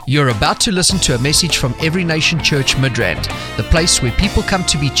You're about to listen to a message from Every Nation Church Midrand, the place where people come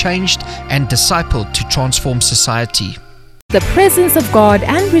to be changed and discipled to transform society. The presence of God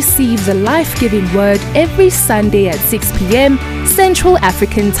and receive the life-giving word every Sunday at 6 p.m. Central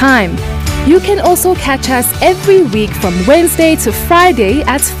African Time. You can also catch us every week from Wednesday to Friday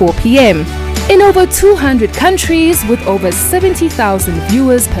at 4 p.m. In over 200 countries with over 70,000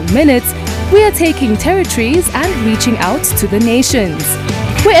 viewers per minute, we are taking territories and reaching out to the nations.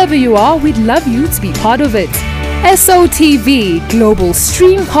 Wherever you are, we'd love you to be part of it. SOTV, Global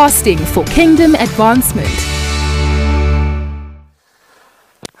Streamcasting for Kingdom Advancement.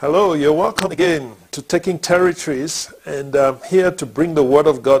 Hello, you're welcome again to Taking Territories, and I'm here to bring the Word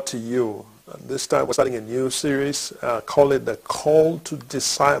of God to you. And this time we're starting a new series, call it the Call to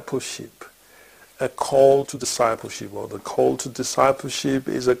Discipleship. A call to discipleship, or the call to discipleship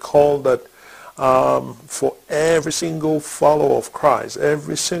is a call that for every single follower of Christ,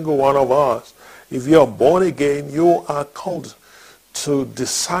 every single one of us, if you are born again, you are called to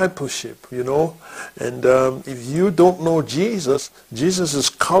discipleship, you know. And if you don't know Jesus, Jesus is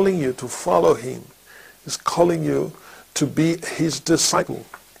calling you to follow him. He's calling you to be his disciple.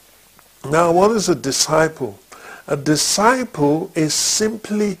 Now, what is a disciple? A disciple is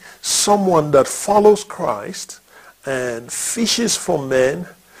simply someone that follows Christ and fishes for men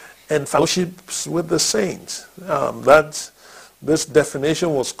and fellowships with the saints. This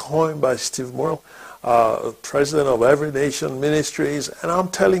definition was coined by Steve Morrell, president of Every Nation Ministries, and I'm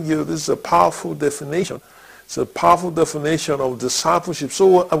telling you, this is a powerful definition. It's a powerful definition of discipleship.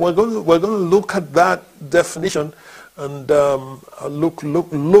 So we're going to look at that definition and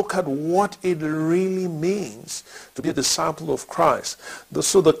look at what it really means to be a disciple of Christ.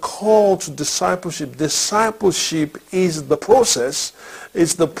 So the call to discipleship is the process.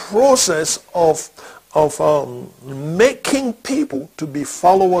 It's the process of making people to be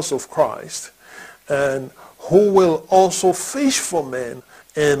followers of Christ, and who will also fish for men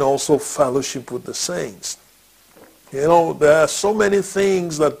and also fellowship with the saints. You know, there are so many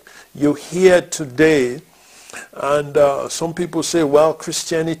things that you hear today, and some people say, well,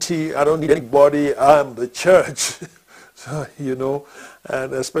 Christianity, I don't need anybody, I'm the church. You know,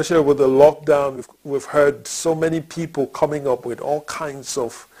 and especially with the lockdown, we've heard so many people coming up with all kinds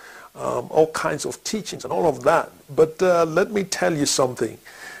of teachings and all of that. But let me tell you something.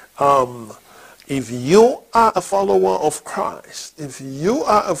 If you are a follower of Christ, if you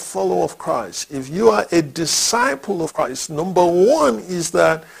are a disciple of Christ, number one is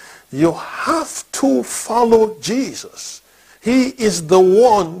that you have to follow Jesus. He is the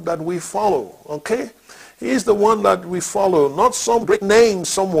one that we follow, okay? He is the one that we follow, not some great name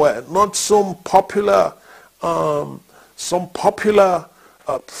somewhere, not some popular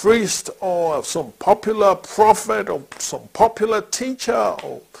priest or some popular prophet or some popular teacher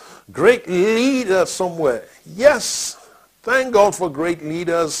or great leader somewhere. Yes, thank God for great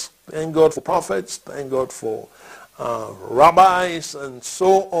leaders, thank God for prophets, thank God for rabbis and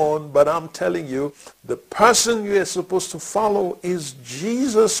so on, but I'm telling you, the person you are supposed to follow is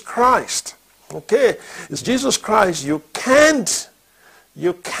Jesus Christ. Okay, it's Jesus Christ. You can't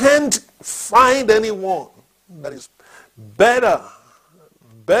find anyone that is better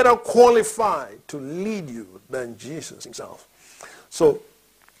qualified to lead you than Jesus himself. So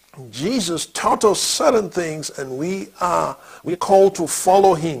Jesus taught us certain things, and we're called to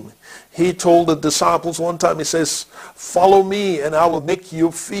follow him. He told the disciples one time, he says, follow me and I will make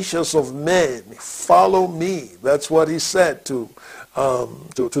you fishers of men. Follow me. That's what he said to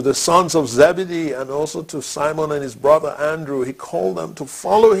the sons of Zebedee, and also to Simon and his brother Andrew. He called them to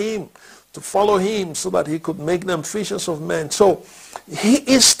follow him so that he could make them fishers of men. So he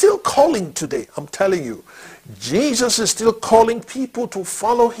is still calling today. I'm telling you, Jesus is still calling people to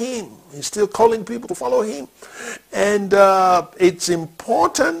follow him. He's still calling people to follow him. And it's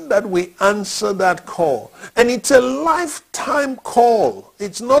important that we answer that call. And it's a lifetime call.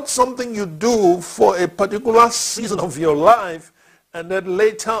 It's not something you do for a particular season of your life and then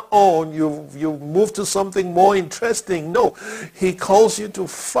later on you move to something more interesting. No, he calls you to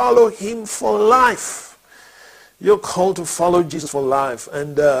follow him for life. You're called to follow Jesus for life,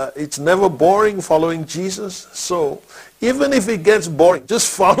 and it's never boring following Jesus. So even if it gets boring,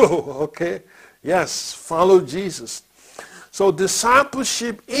 just follow, okay? Yes, follow Jesus. So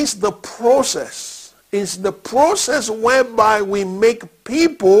discipleship is the process. It's the process whereby we make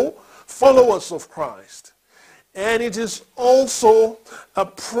people followers of Christ. And it is also a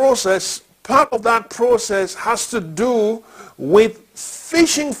process. Part of that process has to do with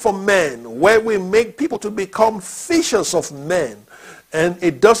fishing for men, where we make people to become fishers of men. And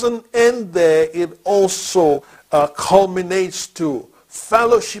it doesn't end there. It also culminates to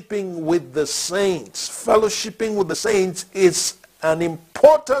fellowshipping with the saints. Fellowshipping with the saints is an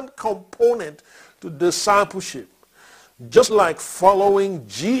important component to discipleship. Just like following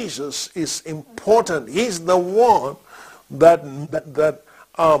Jesus is important. He's the one that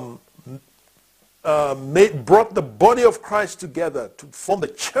brought the body of Christ together to form the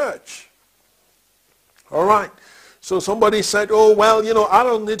church. All right. So somebody said, oh, well, I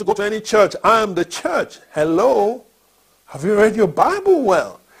don't need to go to any church. I am the church. Hello? Have you read your Bible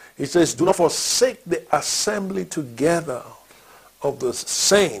well? It says, do not forsake the assembly together of the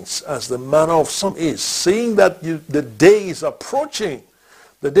saints as the manner of some is, seeing that the day is approaching,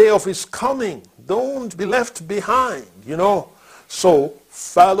 the day of his coming. Don't be left behind, So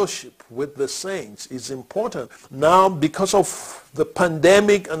fellowship with the saints is important. Now, because of the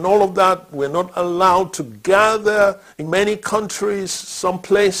pandemic and all of that, we're not allowed to gather in many countries. Some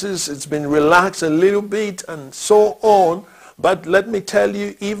places it's been relaxed a little bit and so on. But let me tell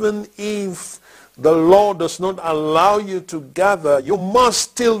you, even if the Lord does not allow you to gather, you must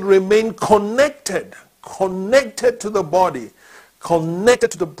still remain connected to the body,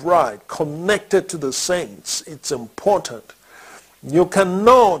 connected to the bride, connected to the saints. It's important. You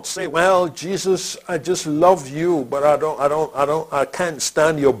cannot say, well, Jesus, I just love you, but I can't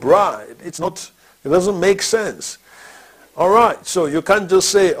stand your bride. It doesn't make sense. All right, so you can't just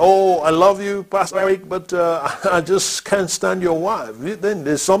say, oh, I love you, Pastor Eric, but I just can't stand your wife. Then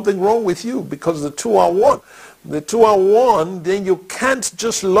there's something wrong with you, because the two are one. The two are one, then you can't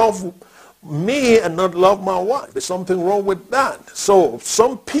just love me and not love my wife. There's something wrong with that. So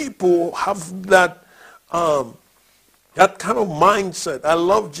some people have that kind of mindset. I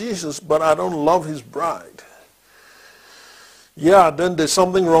love Jesus, but I don't love his bride. Yeah, then there's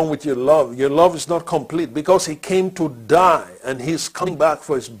something wrong with your love. Your love is not complete, because he came to die and he's coming back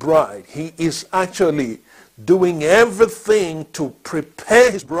for his bride. He is actually doing everything to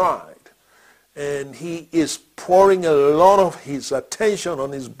prepare his bride. And he is pouring a lot of his attention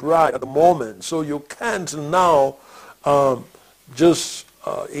on his bride at the moment. So you can't now just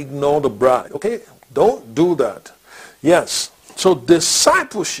ignore the bride. Okay? Don't do that. Yes. So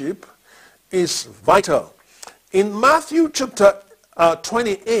discipleship is vital. In Matthew chapter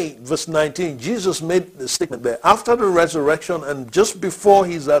 28, verse 19, Jesus made the statement there. After the resurrection and just before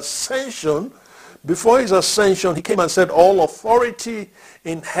his ascension, he came and said, all authority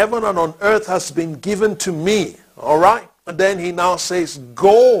in heaven and on earth has been given to me. All right? And then he now says,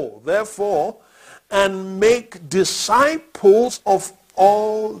 go, therefore, and make disciples of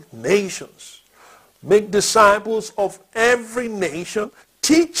all nations. Make disciples of every nation,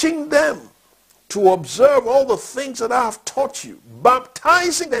 teaching them to observe all the things that I have taught you,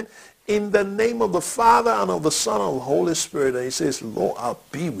 baptizing them in the name of the Father and of the Son and of the Holy Spirit. And he says, Lord, I'll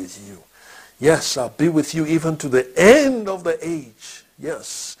be with you. Yes, I'll be with you even to the end of the age.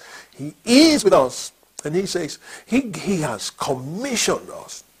 Yes, he is with us. And he says, he has commissioned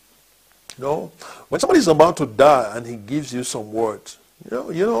us. When somebody is about to die and he gives you some words,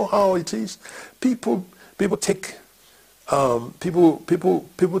 you know how it is. People take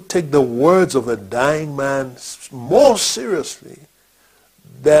the words of a dying man more seriously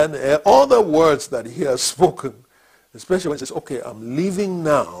than other words that he has spoken. Especially when he says, okay, I'm leaving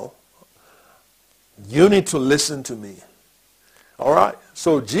now. You need to listen to me. All right?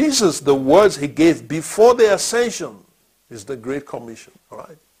 So Jesus, the words he gave before the ascension is the Great Commission. All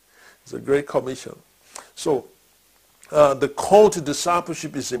right? It's a Great Commission. So the call to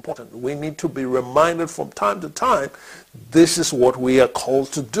discipleship is important. We need to be reminded from time to time, this is what we are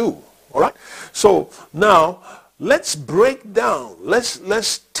called to do. All right? So now, let's break down.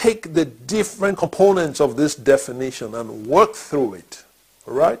 Let's take the different components of this definition and work through it.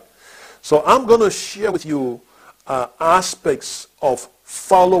 All right? So I'm going to share with you aspects of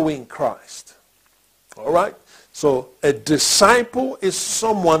following Christ. All right? So a disciple is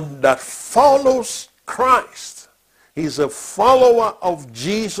someone that follows Christ. He's a follower of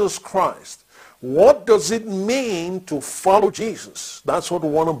Jesus Christ. What does it mean to follow Jesus? That's what we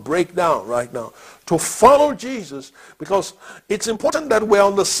want to break down right now. To follow Jesus, because it's important that we're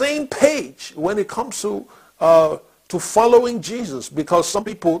on the same page when it comes to following Jesus, because some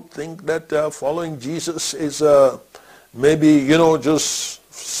people think that following Jesus is maybe, just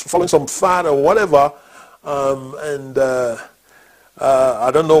following some fad or whatever, I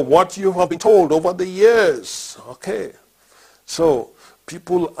don't know what you have been told over the years. Okay, so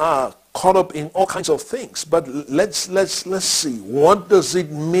people are caught up in all kinds of things, but let's see, what does it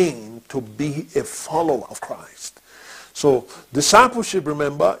mean to be a follower of Christ? So discipleship,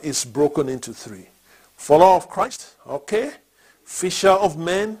 remember, is broken into three. Follower of Christ, okay, fisher of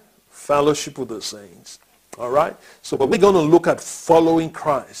men, fellowship with the saints. All right? So, but we're going to look at following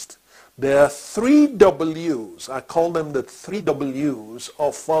Christ. There are 3 W's. I call them the 3 W's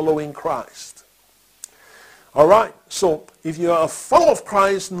of following Christ. All right? So, if you are a follower of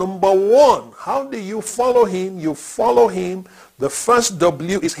Christ, number 1, how do you follow him? You follow him. The first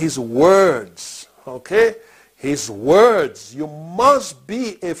W is his words. Okay? His words. You must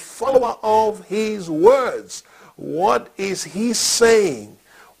be a follower of his words. What is he saying?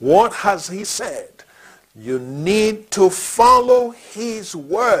 What has he said? You need to follow his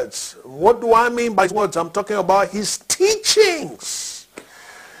words. What do I mean by his words? I'm talking about his teachings.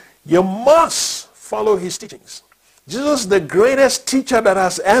 You must follow his teachings. Jesus is the greatest teacher that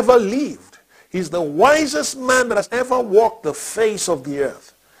has ever lived. He's the wisest man that has ever walked the face of the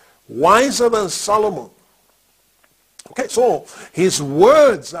earth. Wiser than Solomon. Okay, so his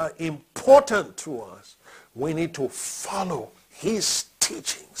words are important to us. We need to follow his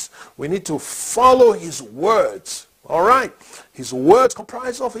teachings. We need to follow his words. All right? His words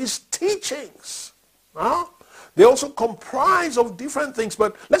comprise of his teachings. They also comprise of different things,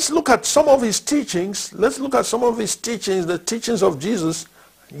 but let's look at some of his teachings. Let's look at some of his teachings, the teachings of Jesus.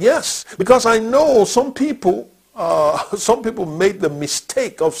 Yes, because I know some people made the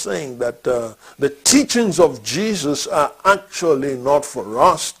mistake of saying that the teachings of Jesus are actually not for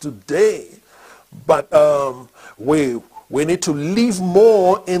us today. But we need to live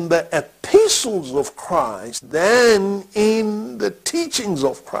more in the epistles of Christ than in the teachings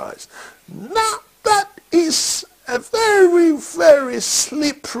of Christ. Now, that is a very, very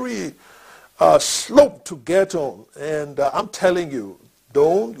slippery slope to get on. And I'm telling you,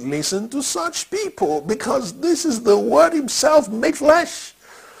 don't listen to such people, because this is the Word himself made flesh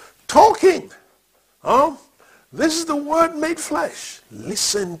talking. This is the Word made flesh.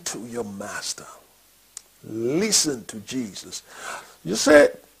 Listen to your master. Listen to Jesus. You say,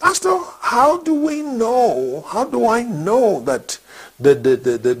 Pastor, how do I know that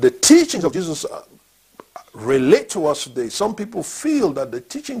the teachings of Jesus relate to us today? Some people feel that the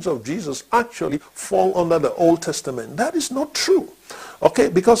teachings of Jesus actually fall under the Old Testament. That is not true. Okay,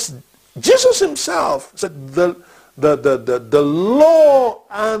 because Jesus himself said the law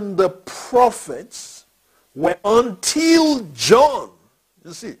and the prophets were until John.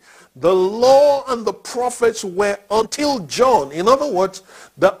 You see, the law and the prophets were until John. In other words,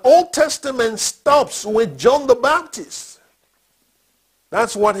 the Old Testament stops with John the Baptist.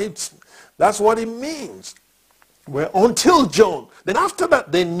 That's what it means. We're until John. Then after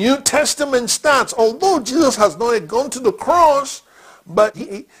that, the New Testament starts. Although Jesus has not yet gone to the cross, but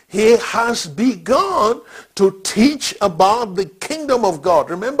he has begun to teach about the kingdom of God.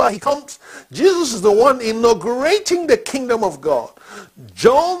 Remember, Jesus is the one inaugurating the kingdom of God.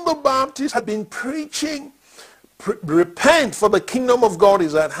 John the Baptist had been preaching, repent, for the kingdom of God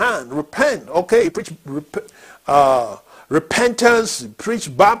is at hand. Repent. Okay, he preached repentance, he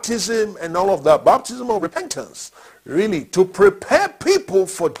preached baptism and all of that. Baptism of repentance, really, to prepare people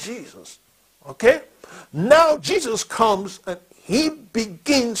for Jesus. Okay? Now Jesus comes and he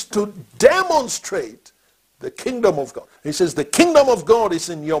begins to demonstrate the kingdom of God. He says, the kingdom of God is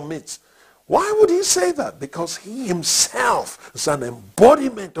in your midst. Why would he say that? Because he himself is an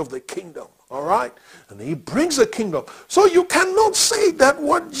embodiment of the kingdom. All right? And he brings the kingdom. So you cannot say that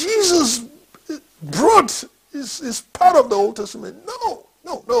what Jesus brought is part of the Old Testament. No.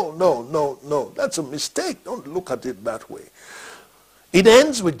 That's a mistake. Don't look at it that way. It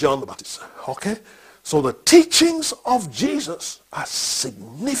ends with John the Baptist. Okay? So the teachings of Jesus are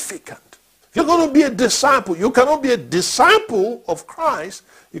significant. If you're going to be a disciple, you cannot be a disciple of Christ.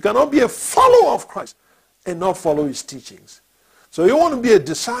 You cannot be a follower of Christ and not follow his teachings. So you want to be a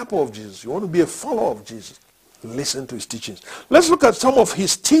disciple of Jesus. You want to be a follower of Jesus. Listen to his teachings. Let's look at some of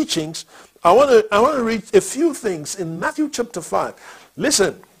his teachings. I want to read a few things in Matthew chapter 5.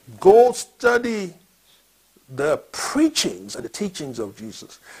 Listen, go study the preachings and the teachings of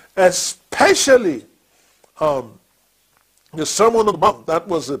Jesus, especially the Sermon on the Mount. That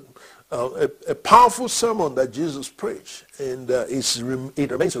was a powerful sermon that Jesus preached, and it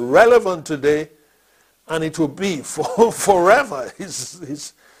remains relevant today, and it will be for forever.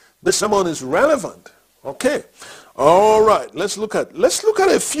 The sermon is relevant. Okay, all right. Let's look at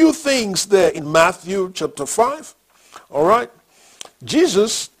a few things there in Matthew chapter 5. All right,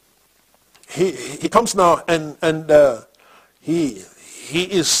 Jesus, he comes now and he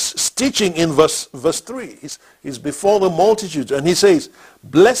is teaching in verse 3. He's before the multitudes, and he says,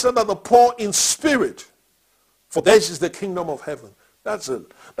 "Blessed are the poor in spirit, for theirs is the kingdom of heaven." That's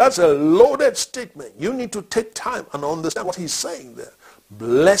a loaded statement. You need to take time and understand what he's saying there.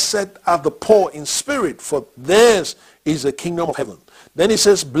 Blessed are the poor in spirit, for theirs is the kingdom of heaven. Then he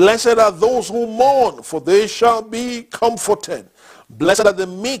says, blessed are those who mourn, for they shall be comforted. Blessed are the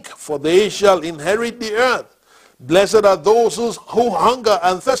meek, for they shall inherit the earth. Blessed are those who hunger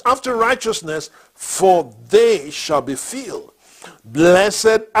and thirst after righteousness, for they shall be filled.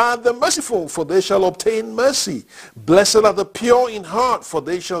 Blessed are the merciful, for they shall obtain mercy. Blessed are the pure in heart, for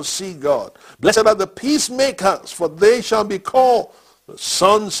they shall see God. Blessed are the peacemakers, for they shall be called the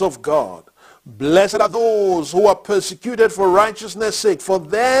sons of God. Blessed are those who are persecuted for righteousness' sake, for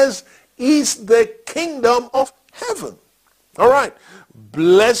theirs is the kingdom of heaven. All right.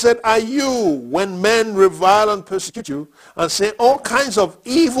 Blessed are you when men revile and persecute you and say all kinds of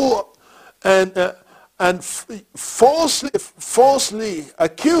evil and falsely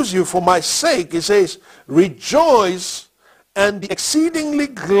accuse you for my sake. It says, rejoice and be exceedingly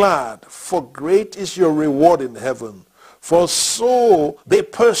glad, for great is your reward in heaven. For so they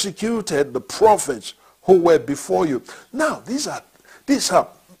persecuted the prophets who were before you. Now, these are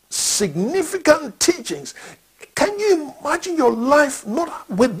significant teachings. Can you imagine your life not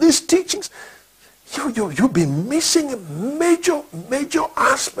with these teachings? You'll be missing a major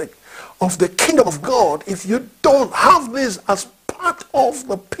aspect of the kingdom of God if you don't have this as part of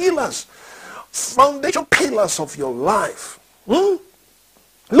the pillars, foundation pillars of your life.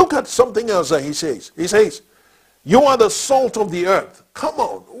 Look at something else that he says. He says, you are the salt of the earth. Come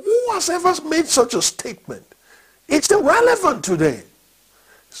on. Who has ever made such a statement? It's still relevant today.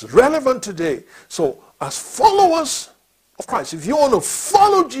 It's relevant today. So as followers of Christ, if you want to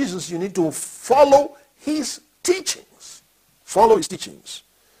follow Jesus, you need to follow his teachings. Follow his teachings.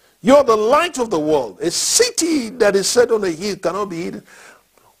 You're the light of the world. A city that is set on a hill cannot be hidden.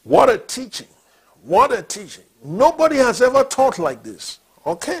 What a teaching. What a teaching. Nobody has ever taught like this.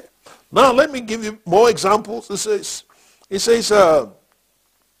 Okay. Now let me give you more examples. Verse 17,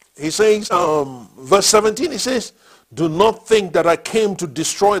 he says, do not think that I came to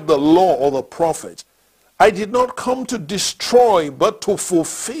destroy the law or the prophets. I did not come to destroy, but to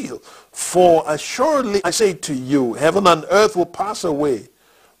fulfill. For assuredly I say to you, heaven and earth will pass away,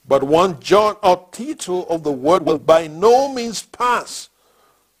 but one jot or tittle of the word will by no means pass.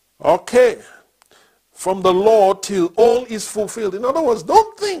 Okay. From the law till all is fulfilled. In other words,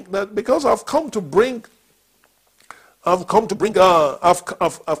 don't think that because I've come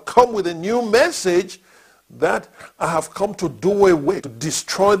with a new message that I have come to do away, to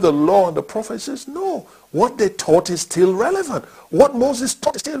destroy the law and the prophets. Says, no, what they taught is still relevant. What Moses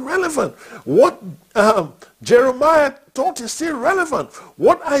taught is still relevant. What Jeremiah taught is still relevant.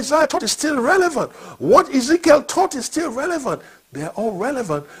 What Isaiah taught is still relevant. What Ezekiel taught is still relevant. They are all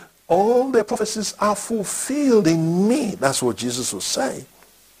relevant. All their prophecies are fulfilled in me. That's what Jesus was saying.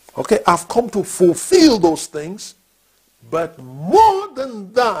 Okay, I've come to fulfill those things, but more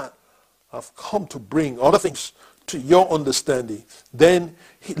than that, I've come to bring other things to your understanding. Then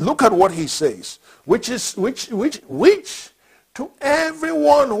look at what he says, which to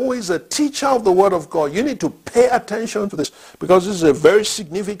everyone who is a teacher of the word of God, you need to pay attention to this, because this is a very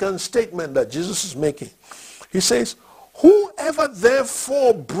significant statement that Jesus is making. He says, whoever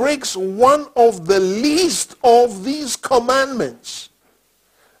therefore breaks one of the least of these commandments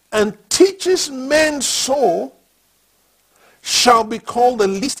and teaches men so shall be called the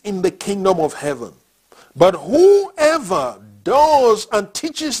least in the kingdom of heaven. But whoever does and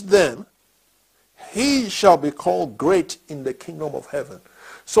teaches them, he shall be called great in the kingdom of heaven.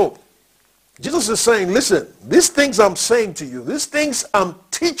 So Jesus is saying, listen, these things I'm saying to you, these things I'm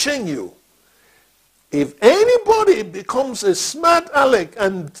teaching you, if anybody becomes a smart aleck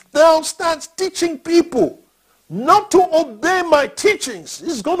and now starts teaching people not to obey my teachings,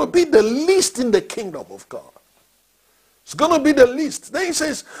 it's going to be the least in the kingdom of God. It's going to be the least. Then he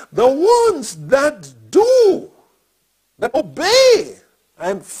says, the ones that do, that obey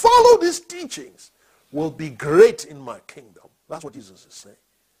and follow these teachings will be great in my kingdom. That's what Jesus is saying.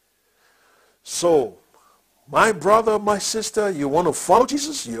 So, my brother, my sister, you want to follow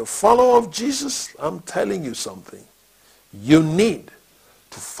Jesus? You're a follower of Jesus? I'm telling you something. You need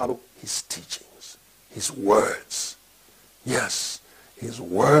to follow his teachings, his words. Yes, his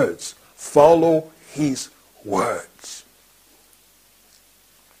words. Follow his words.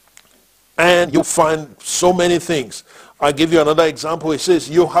 And you'll find so many things. I'll give you another example. It says,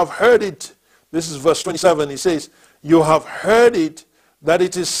 you have heard it. This is verse 27. It says, you have heard it, that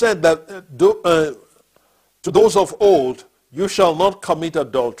it is said that to those of old, you shall not commit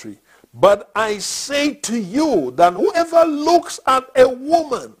adultery. But I say to you that whoever looks at a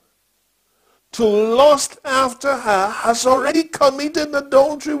woman to lust after her has already committed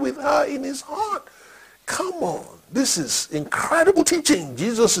adultery with her in his heart. Come on. This is incredible teaching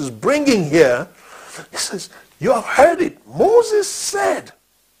Jesus is bringing here. He says, you have heard it. Moses said,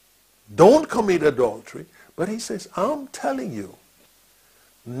 don't commit adultery. But he says, I'm telling you,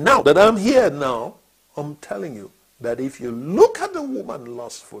 now that I'm here now, I'm telling you that if you look at the woman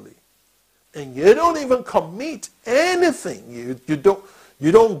lustfully and you don't even commit anything,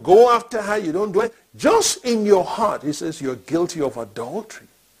 you don't go after her, you don't do it, just in your heart, he says you're guilty of adultery.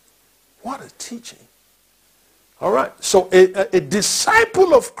 What a teaching. All right, so a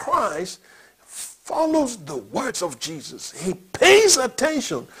disciple of Christ follows the words of Jesus. He pays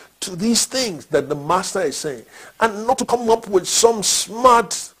attention to these things that the master is saying, and not to come up with some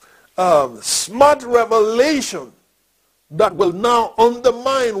smart revelation that will now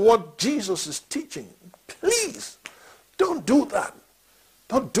undermine what Jesus is teaching. Please, don't do that.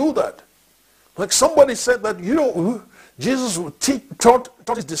 Don't do that. Like somebody said that, Jesus taught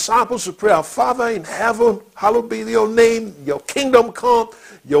his disciples to pray, our Father in heaven, hallowed be your name, your kingdom come,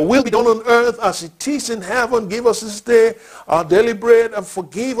 your will be done on earth as it is in heaven. Give us this day our daily bread, and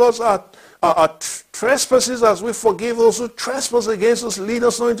forgive us our trespasses as we forgive those who trespass against us. Lead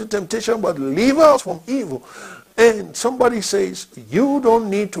us not into temptation, but deliver us from evil. And somebody says, you don't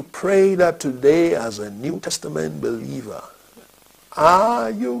need to pray that today as a New Testament believer. Are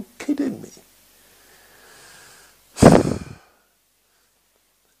you kidding me?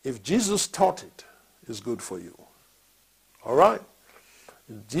 If Jesus taught it, it's good for you. All right?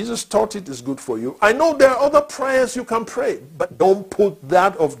 If Jesus taught it, it's good for you. I know there are other prayers you can pray, but don't put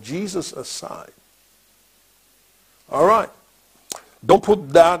that of Jesus aside. All right? Don't put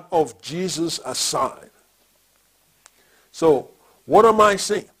that of Jesus aside. So, what am I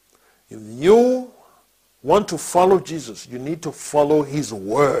saying? If you want to follow Jesus, you need to follow his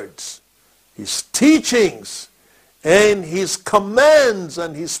words, his teachings, and his commands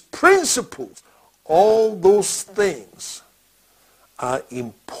and his principles. All those things are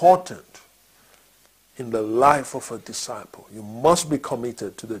important in the life of a disciple. You must be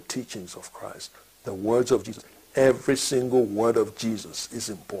committed to the teachings of Christ, the words of Jesus. Every single word of Jesus is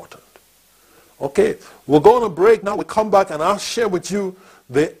important. Okay, we're going to break now. We come back and I'll share with you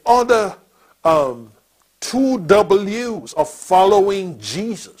the other 2 W's of following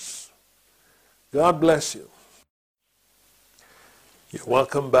Jesus. God bless you. You're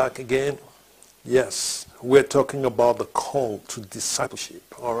welcome back again. Yes, we're talking about the call to discipleship,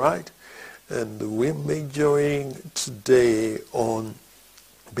 all right? And we're majoring today on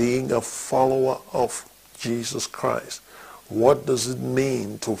being a follower of Jesus Christ. What does it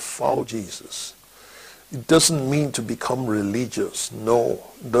mean to follow Jesus? It doesn't mean to become religious. No,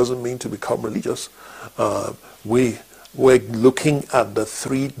 it doesn't mean to become religious. We're looking at the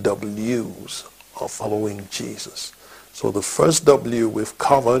 3 W's of following Jesus. So the first W we've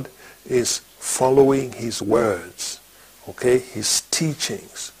covered is following his words, okay, his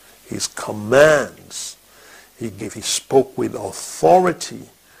teachings, his commands. He spoke with authority.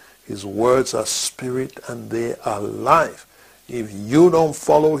 His words are spirit and they are life. If you don't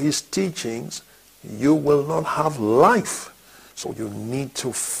follow his teachings, you will not have life. So you need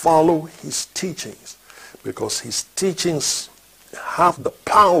to follow his teachings, because his teachings have the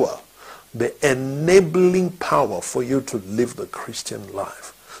power, the enabling power for you to live the Christian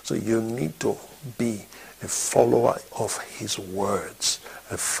life. So you need to be a follower of his words,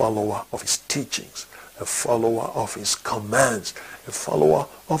 a follower of his teachings, a follower of his commands, a follower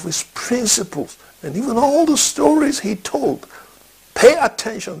of his principles, and even all the stories he told. Pay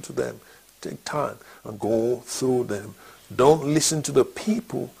attention to them. Take time and go through them. Don't listen to the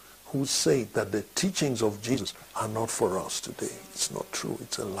people who say that the teachings of Jesus are not for us today. It's not true.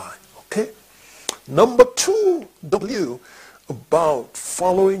 It's a lie. Okay? Number 2 W about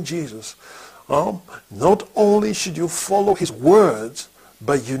following Jesus. Not only should you follow his words,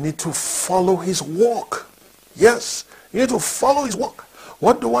 but you need to follow his walk. Yes, you need to follow his walk.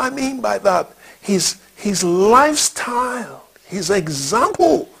 What do I mean by that? His lifestyle, his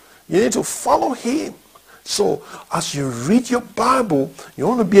example. You need to follow him. So as you read your Bible, you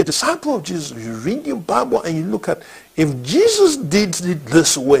want to be a disciple of Jesus. You read your Bible and you look at, if Jesus did it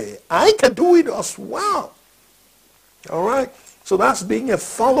this way, I can do it as well. All right? So that's being a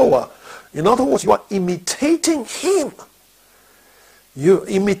follower. In other words, you are imitating him. You're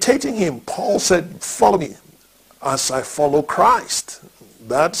imitating him. Paul said, follow me as I follow Christ.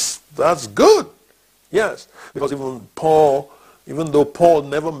 That's good. Yes. Because even though Paul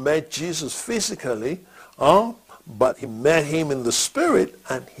never met Jesus physically, but he met him in the spirit,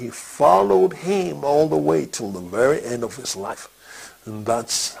 and he followed him all the way till the very end of his life. And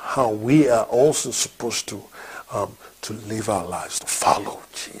that's how we are also supposed to live our lives, to follow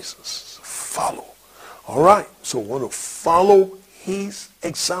Jesus. Follow. All right, so we want to follow his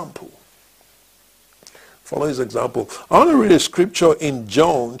example. Follow his example. I want to read a scripture in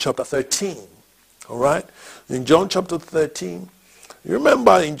John chapter 13. All right, in John chapter 13, you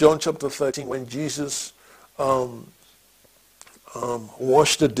remember in John chapter 13 when Jesus washed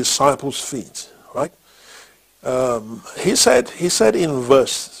the disciples' feet, right? He said in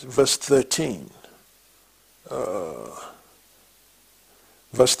verse 13,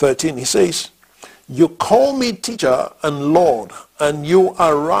 verse 13, he says, "You call me teacher and Lord, and you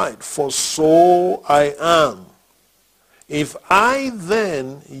are right, for so I am. If I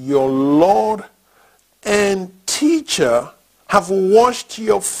then, your Lord and teacher, have washed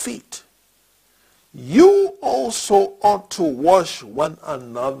your feet, you also ought to wash one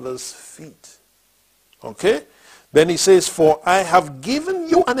another's feet." Okay? Then he says, "For I have given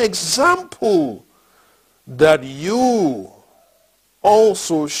you an example that you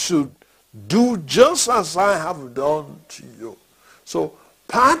also should do just as I have done to you." So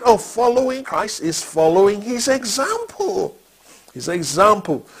part of following Christ is following his example. His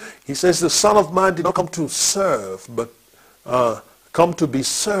example. He says the Son of Man did not come to serve, but come to be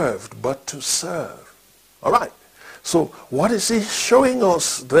served, but to serve. All right. So what is he showing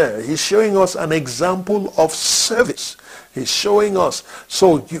us there? He's showing us an example of service. He's showing us.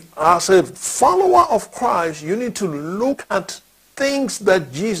 So you, as a follower of Christ, you need to look at things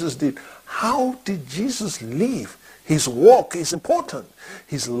that Jesus did. How did Jesus live? His walk is important.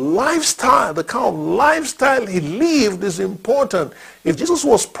 His lifestyle, the kind of lifestyle he lived is important. If Jesus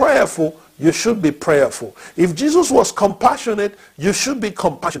was prayerful, you should be prayerful. If Jesus was compassionate, you should be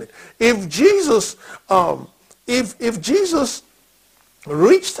compassionate. If Jesus Jesus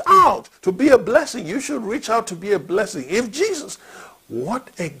reached out to be a blessing, you should reach out to be a blessing. If Jesus, what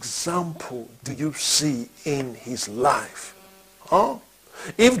example do you see in his life? Huh?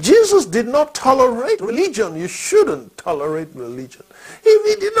 If Jesus did not tolerate religion, you shouldn't tolerate religion. If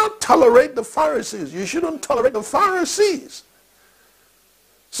he did not tolerate the Pharisees, you shouldn't tolerate the Pharisees.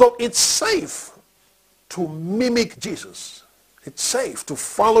 So it's safe to mimic Jesus. It's safe to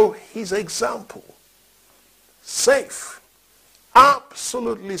follow his example. Safe.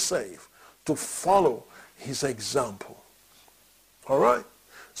 Absolutely safe to follow his example. All right?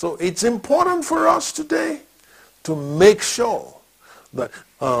 So it's important for us today to make sure that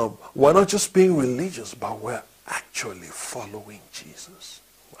we're not just being religious, but we're actually following Jesus.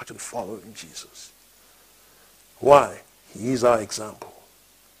 We're actually following Jesus. Why? He is our example.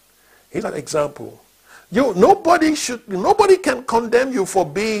 He's our example. Nobody can condemn you for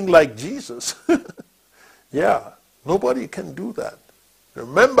being like Jesus. Yeah, nobody can do that.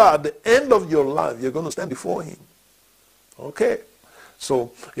 Remember, at the end of your life, you're going to stand before him. Okay?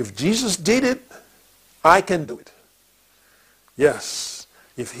 So, if Jesus did it, I can do it. Yes,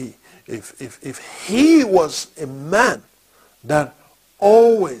 if he was a man that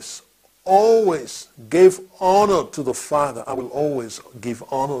always gave honor to the Father, I will always give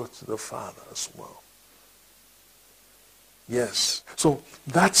honor to the Father as well. Yes, so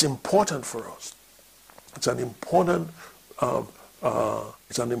that's important for us. It's an important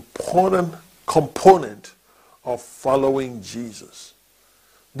component of following Jesus.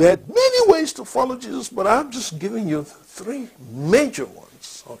 There are many ways to follow Jesus, but I'm just giving you three major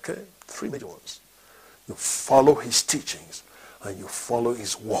ones, okay? Three major ones. You follow his teachings and you follow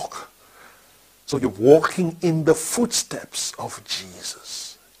his walk. So you're walking in the footsteps of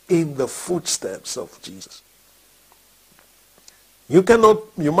Jesus. In the footsteps of Jesus.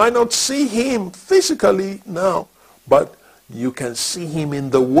 You might not see him physically now, but you can see him in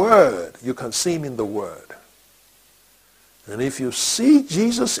the Word. You can see him in the Word. And if you see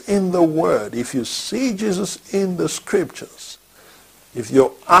Jesus in the Word, if you see Jesus in the Scriptures, if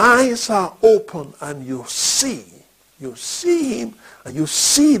your eyes are open and you see him and you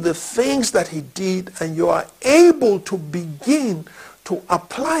see the things that he did, and you are able to begin to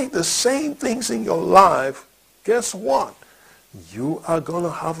apply the same things in your life, guess what? You are going to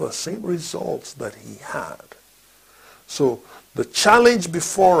have the same results that he had. So the challenge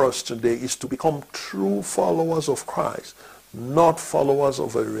before us today is to become true followers of Christ, not followers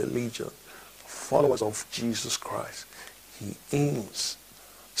of a religion, followers of Jesus Christ. He is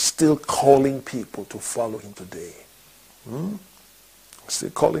still calling people to follow him today.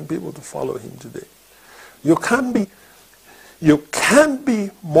 Still calling people to follow him today. You can't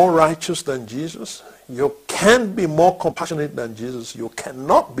be more righteous than Jesus. You can't be more compassionate than Jesus. You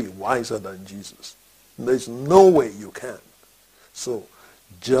cannot be wiser than Jesus. There's no way you can. So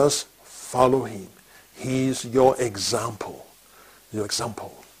just follow him. He's your example. Your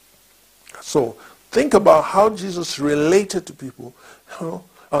example. So think about how Jesus related to people.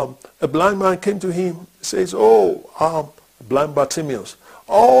 A blind man came to him, says, oh, blind Bartimaeus,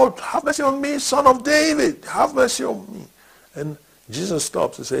 oh, have mercy on me, son of David, have mercy on me. And Jesus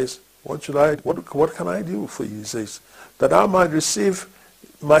stops and says, what can I do for you? He says, that I might receive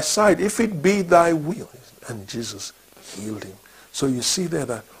my sight, if it be thy will. And Jesus healed him. So you see there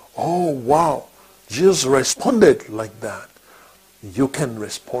that, oh, wow, Jesus responded like that. You can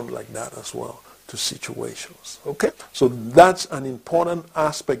respond like that as well to situations. Okay? So that's an important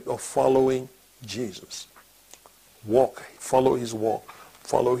aspect of following Jesus. Walk, follow his walk,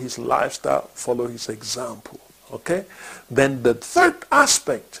 follow his lifestyle, follow his example. Okay? Then the third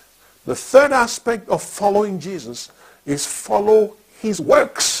aspect of following Jesus is follow his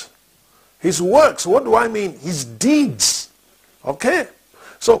works. His works, what do I mean? His deeds. Okay?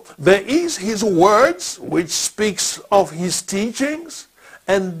 So there is his words, which speaks of his teachings,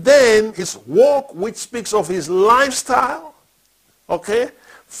 and then his walk, which speaks of his lifestyle. Okay?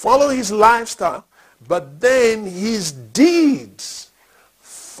 Follow his lifestyle, but then his deeds.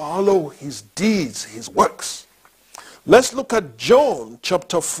 Follow his deeds, his works. Let's look at John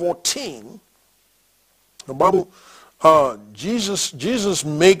chapter 14. The Bible, Jesus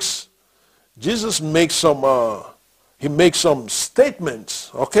makes some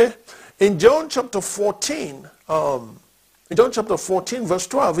statements, okay? In John chapter 14, verse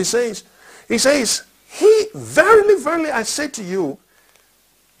 12, he says, verily, verily, I say to you,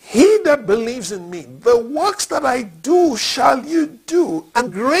 he that believes in me, the works that I do shall you do,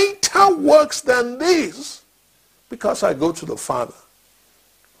 and greater works than these, because I go to the Father.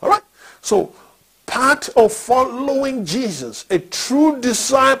 All right? So, part of following Jesus, a true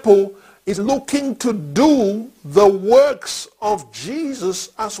disciple is looking to do the works of Jesus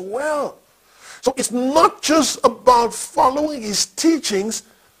as well. So it's not just about following his teachings,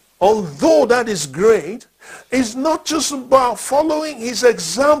 although that is great. It's not just about following his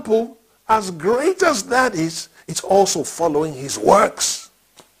example, as great as that is. It's also following his works.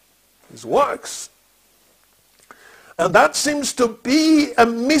 His works. And that seems to be a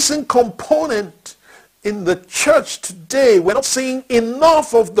missing component in the church today. We're not seeing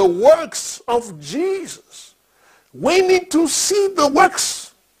enough of the works of Jesus. We need to see the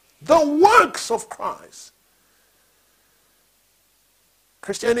works of Christ.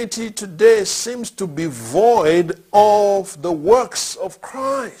 Christianity today seems to be void of the works of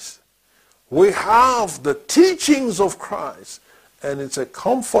Christ. We have the teachings of Christ, and it's a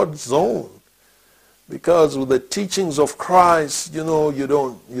comfort zone, because with the teachings of Christ, you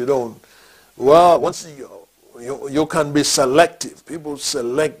don't. Well, once you can be selective. People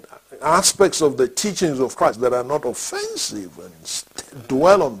select aspects of the teachings of Christ that are not offensive and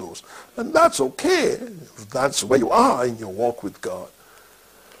dwell on those. And that's okay, if that's where you are in your walk with God.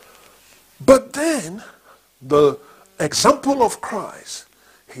 But then, the example of Christ,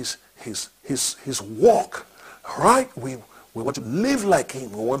 his walk, right? We want to live like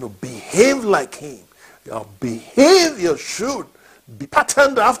him. We want to behave like him. Our behavior should be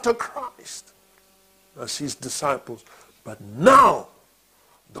patterned after Christ as his disciples. But now,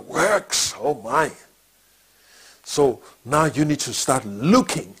 the works, oh my. So now you need to start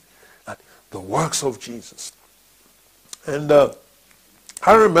looking at the works of Jesus. And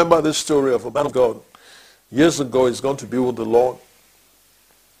I remember this story of a man of God. Years ago, he's gone to be with the Lord.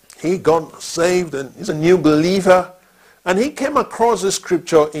 He got saved, and he's a new believer. And he came across this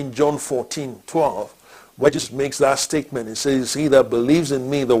scripture in John 14:12, where Jesus makes that statement. He says, he that believes in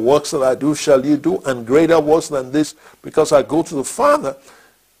me, the works that I do shall you do, and greater works than this, because I go to the Father.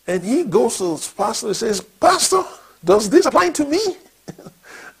 And he goes to the pastor and says, Pastor, does this apply to me?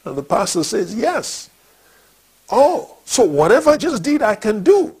 And the pastor says, yes. Oh, so whatever I just did, I can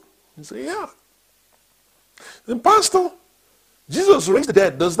do. He said, yeah. Then, Pastor, Jesus raised the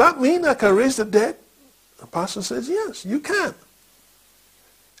dead. Does that mean I can raise the dead? The pastor says, yes, you can.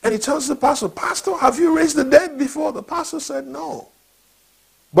 And he tells the pastor, Pastor, have you raised the dead before? The pastor said, no.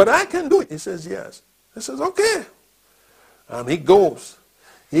 But I can do it. He says, yes. He says, okay. And he goes.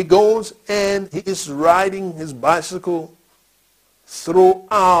 He goes and he is riding his bicycle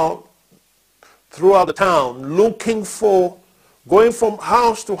throughout the town, going from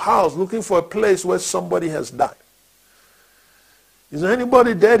house to house, looking for a place where somebody has died. Is there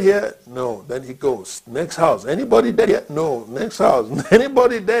anybody dead here? No. Then he goes, next house. Anybody dead here? No. Next house.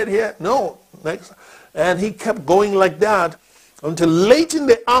 Anybody dead here? No. Next. And he kept going like that until late in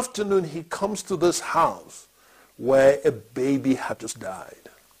the afternoon he comes to this house where a baby had just died.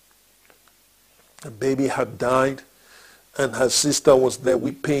 A baby had died, and her sister was there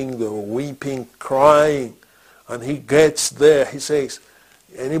weeping, crying. And he gets there. He says,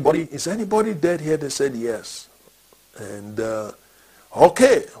 is anybody dead here? They said yes. And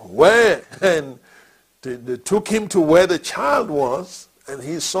Okay, where? And they took him to where the child was, and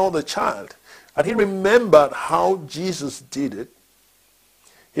he saw the child. And he remembered how Jesus did it.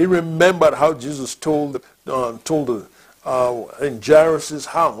 He remembered how Jesus told in Jairus'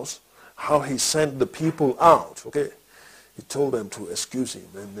 house, how he sent the people out. Okay, he told them to excuse him,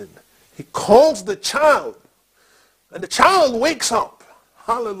 and then he calls the child, and the child wakes up.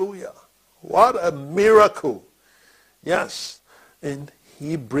 Hallelujah! What a miracle! Yes, and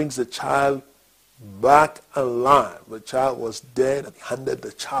he brings the child back alive. The child was dead, and he handed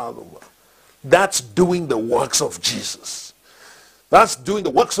the child over. That's doing the works of Jesus. That's doing the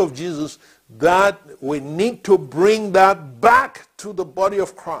works of Jesus, that we need to bring that back to the body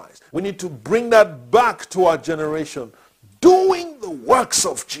of Christ. We need to bring that back to our generation. Doing the works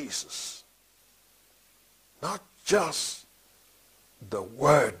of Jesus. Not just the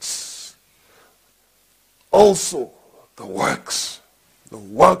words. Also the works. The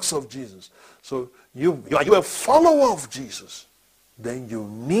works of Jesus. So are you a follower of Jesus? Then you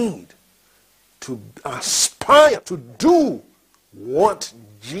need to aspire to do what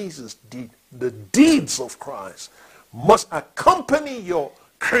Jesus did. The deeds of Christ must accompany your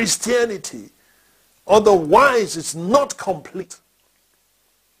Christianity. Otherwise, it's not complete.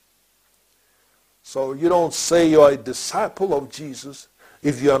 So you don't say you're a disciple of Jesus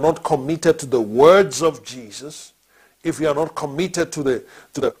if you are not committed to the words of Jesus, if you are not committed to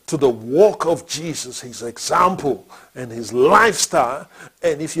the walk of Jesus, his example and his lifestyle,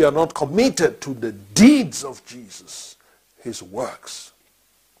 and if you are not committed to the deeds of Jesus, his works.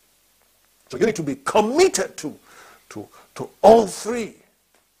 So you need to be committed to all three.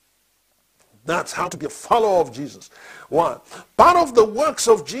 That's how to be a follower of Jesus. One, part of the works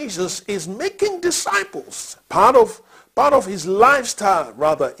of Jesus is making disciples. Part of his lifestyle,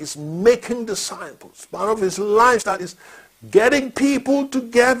 rather, is making disciples. Part of his lifestyle is getting people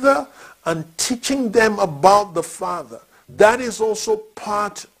together and teaching them about the Father. That is also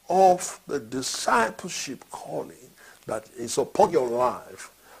part of the discipleship calling that is upon your life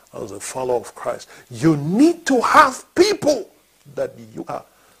as a follower of Christ. You need to have people that you are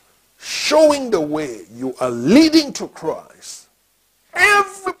showing the way, you are leading to Christ.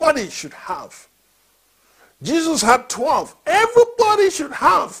 Everybody should have. Jesus had 12. Everybody should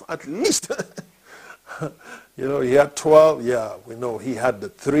have at least. He had 12. Yeah, we know he had the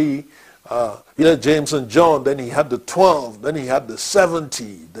 3. Peter, James, and John. Then he had the 12. Then he had the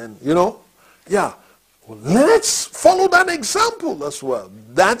 70. Then, yeah. Well, let's follow that example as well.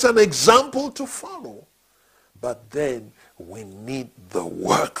 That's an example to follow. But then we need the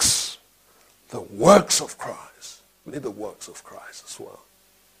works. The works of Christ. We need the works of Christ as well.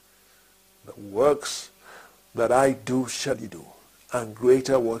 The works that I do shall you do, and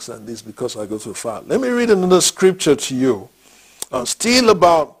greater works than this, because I go to the Father. Let me read another scripture to you. Still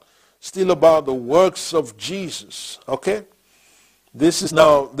about the works of Jesus. Okay? This is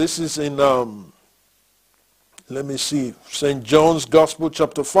in let me see, St. John's Gospel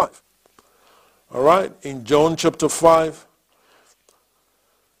chapter 5. All right? In John chapter 5,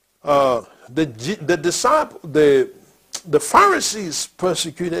 the Pharisees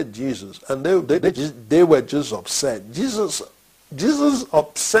persecuted Jesus, and they were just upset. Jesus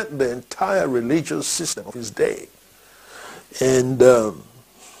upset the entire religious system of his day. And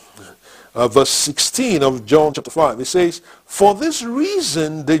verse 16 of John chapter 5, it says, "For this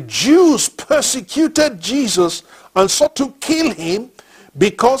reason the Jews persecuted Jesus and sought to kill him,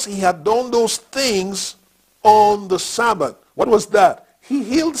 because he had done those things on the Sabbath." What was that? He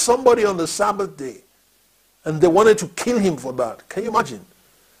healed somebody on the Sabbath day. And they wanted to kill him for that. Can you imagine?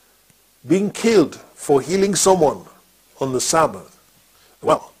 Being killed for healing someone on the Sabbath.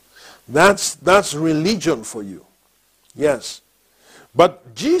 Well, that's religion for you. Yes.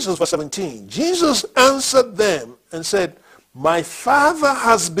 But Jesus, verse 17, Jesus answered them and said, "My Father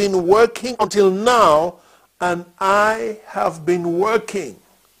has been working until now, and I have been working."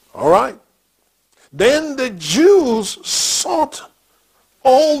 All right. Then the Jews sought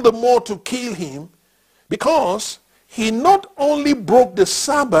all the more to kill him, because he not only broke the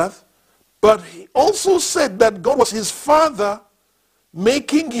Sabbath, but he also said that God was his Father,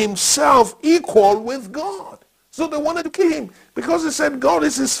 making himself equal with God. So they wanted to kill him because he said God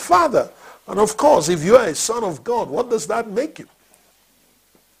is his Father. And of course, if you are a son of God, what does that make you?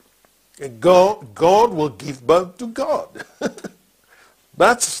 God will give birth to God.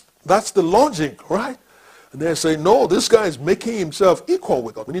 That's the logic, right? And they say, no, this guy is making himself equal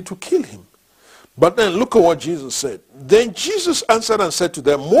with God. We need to kill him. But then look at what Jesus said. Then Jesus answered and said to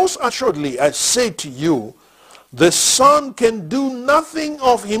them, "Most assuredly I say to you, the Son can do nothing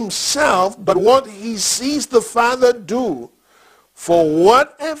of himself but what he sees the Father do. For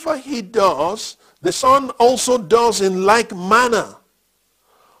whatever he does, the Son also does in like manner.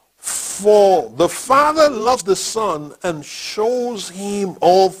 For the Father loves the Son and shows him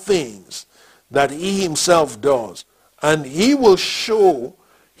all things that he himself does. And he will show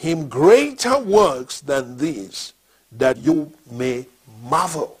him greater works than these, that you may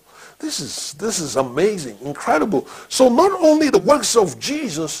marvel. This is amazing, incredible. So not only the works of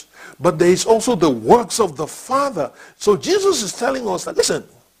Jesus, but there is also the works of the Father. So Jesus is telling us that, listen,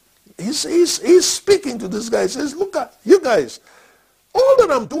 he's speaking to this guy. He says, look at you guys. All that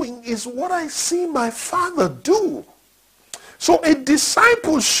I'm doing is what I see my Father do. So a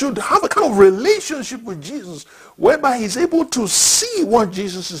disciple should have a kind of relationship with Jesus whereby he's able to see what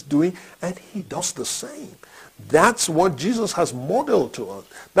Jesus is doing and he does the same. That's what Jesus has modeled to us.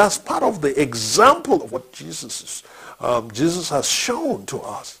 That's part of the example of what Jesus has shown to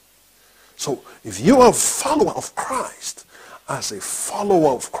us. So if you are a follower of Christ, as a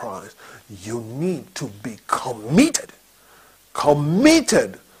follower of Christ, you need to be committed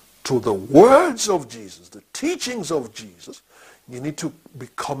to the words of Jesus, the teachings of Jesus. You need to be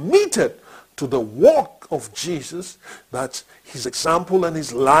committed to the walk of Jesus, that's his example and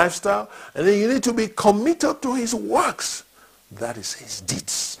his lifestyle. And then you need to be committed to his works, that is his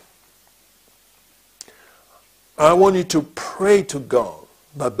deeds. I want you to pray to God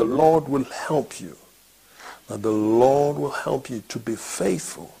that the Lord will help you, that the Lord will help you to be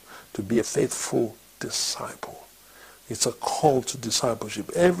faithful, to be a faithful disciple. It's a call to discipleship.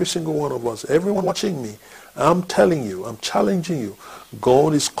 Every single one of us, everyone watching me, I'm telling you, I'm challenging you,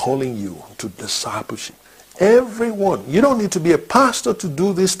 God is calling you to discipleship. Everyone. You don't need to be a pastor to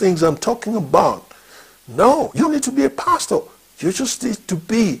do these things I'm talking about. No, you don't need to be a pastor. You just need to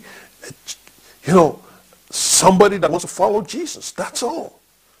be, somebody that wants to follow Jesus. That's all.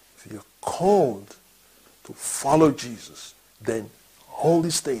 If you're called to follow Jesus, then all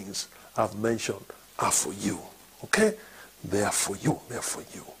these things I've mentioned are for you. Okay? They are for you. They're for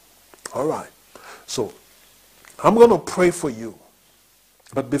you. All right. So I'm going to pray for you.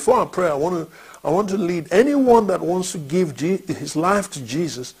 But before I pray, I want to lead anyone that wants to give his life to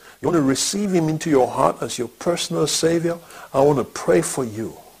Jesus. You want to receive him into your heart as your personal Savior. I want to pray for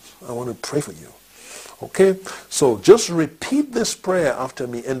you. I want to pray for you. Okay? So just repeat this prayer after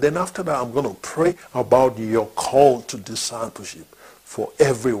me. And then after that, I'm going to pray about your call to discipleship for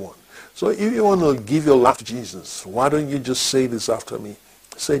everyone. So if you want to give your life to Jesus, why don't you just say this after me?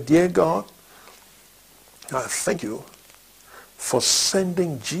 Say, dear God, I thank you for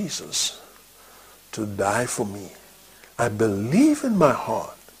sending Jesus to die for me. I believe in my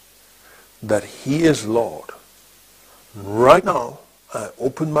heart that he is Lord. Right now, I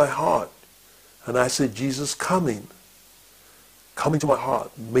open my heart and I say, Jesus, come into my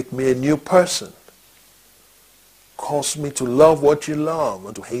heart. Make me a new person. Cause me to love what you love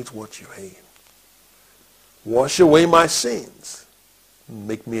and to hate what you hate. Wash away my sins.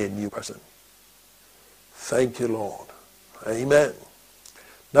 Make me a new person. Thank you, Lord. Amen.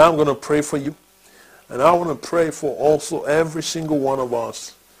 Now I'm going to pray for you. And I want to pray for also every single one of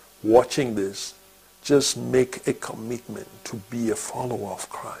us watching this. Just make a commitment to be a follower of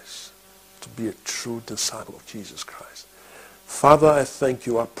Christ. To be a true disciple of Jesus Christ. Father, I thank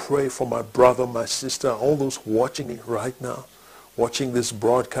you. I pray for my brother, my sister, all those watching me right now, watching this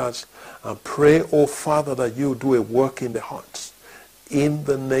broadcast. I pray, oh Father, that you do a work in their hearts. In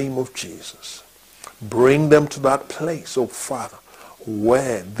the name of Jesus. Bring them to that place, oh Father,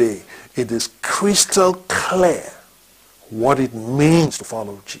 where it is crystal clear what it means to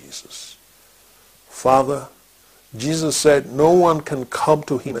follow Jesus. Father, Jesus said, no one can come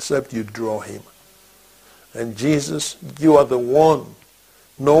to him except you draw him. And Jesus, you are the one.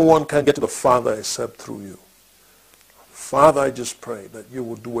 No one can get to the Father except through you. Father, I just pray that you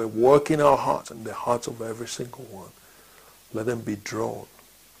will do a work in our hearts and the hearts of every single one. Let them be drawn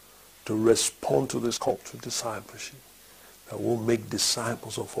to respond to this call to discipleship. That we'll make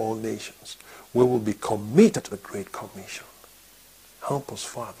disciples of all nations. We will be committed to the Great Commission. Help us,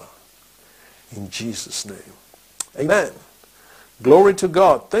 Father. In Jesus' name. Amen. Glory to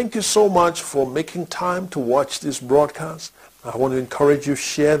God. Thank you so much for making time to watch this broadcast. I want to encourage you,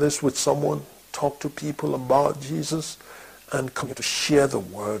 share this with someone. Talk to people about Jesus and continue to share the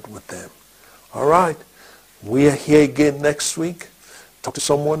word with them. All right. We are here again next week. Talk to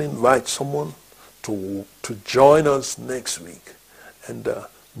someone, invite someone to join us next week. And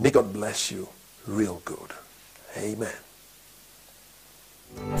may God bless you real good. Amen.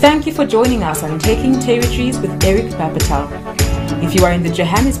 Thank you for joining us on Taking Territories with Eric Papital. If you are in the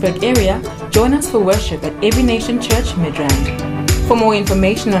Johannesburg area, join us for worship at Every Nation Church Midrand. For more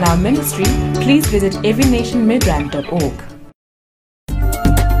information on our ministry, please visit everynationmidrand.org.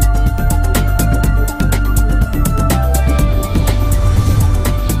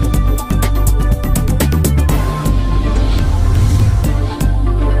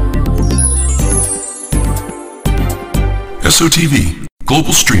 EXO TV,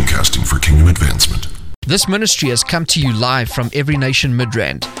 global streamcasting for kingdom advancement. This ministry has come to you live from Every Nation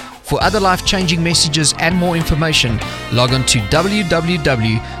Midrand. For other life-changing messages and more information, log on to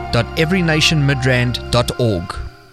www.everynationmidrand.org.